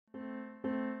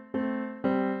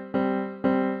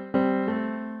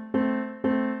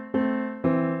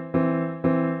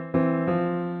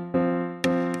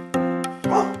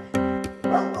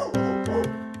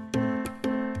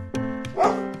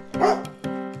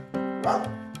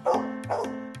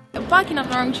Barking up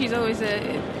the wrong tree is always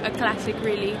a classic,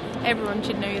 really. Everyone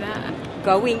should know that.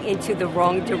 Going into the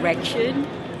wrong direction.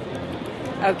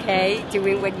 Okay,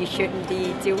 doing what you shouldn't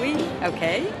be doing.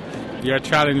 Okay. You're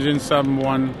challenging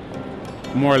someone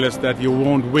more or less that you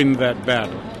won't win that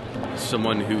battle.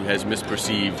 Someone who has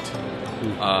misperceived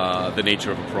the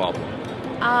nature of a problem.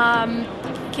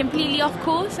 Completely off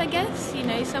course, I guess. You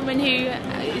know, someone who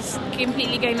is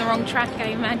completely going the wrong track, I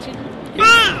imagine.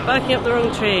 Barking up the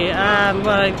wrong tree.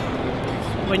 Well,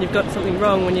 when you've got something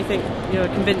wrong, when you think you're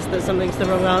convinced that something's the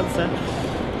wrong answer.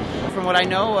 From what I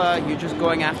know, you're just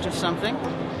going after something,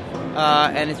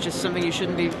 and it's just something you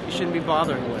shouldn't be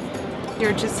bothering with.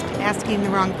 You're just asking the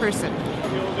wrong person.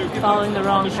 Following the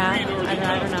wrong path. I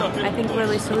don't know. I think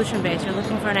really solution-based. You're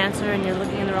looking for an answer and you're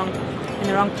looking in the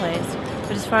wrong place.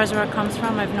 But as far as where it comes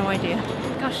from, I have no idea.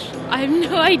 Gosh, I have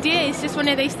no idea. It's just one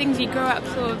of those things you grow up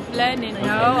sort of learning. No,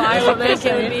 I would think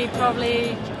it would be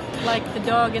probably like the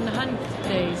dog in the hunt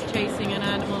days, chasing an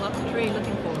animal up a tree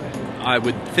looking for it. I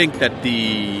would think that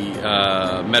the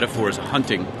metaphor is a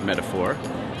hunting metaphor,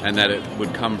 and that it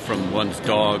would come from one's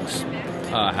dogs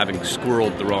having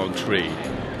squirreled the wrong tree.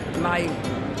 My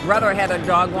brother had a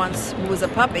dog once who was a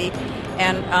puppy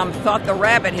and thought the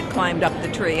rabbit had climbed up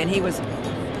the tree, and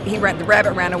the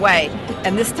rabbit ran away,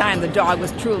 and this time the dog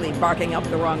was truly barking up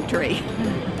the wrong tree.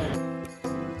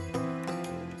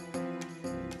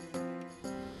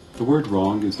 The word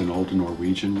wrong is an old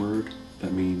Norwegian word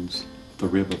that means the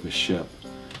rib of a ship,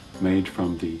 made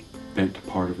from the bent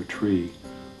part of a tree,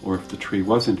 or if the tree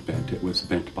wasn't bent, it was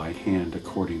bent by hand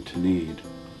according to need.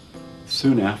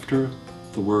 Soon after,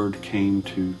 the word came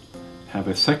to have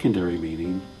a secondary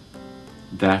meaning,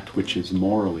 that which is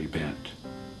morally bent.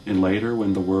 And later,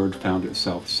 when the word found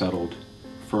itself settled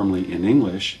firmly in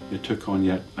English, it took on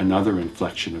yet another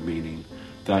inflection of meaning,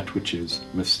 that which is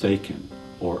mistaken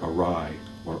or awry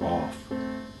or off.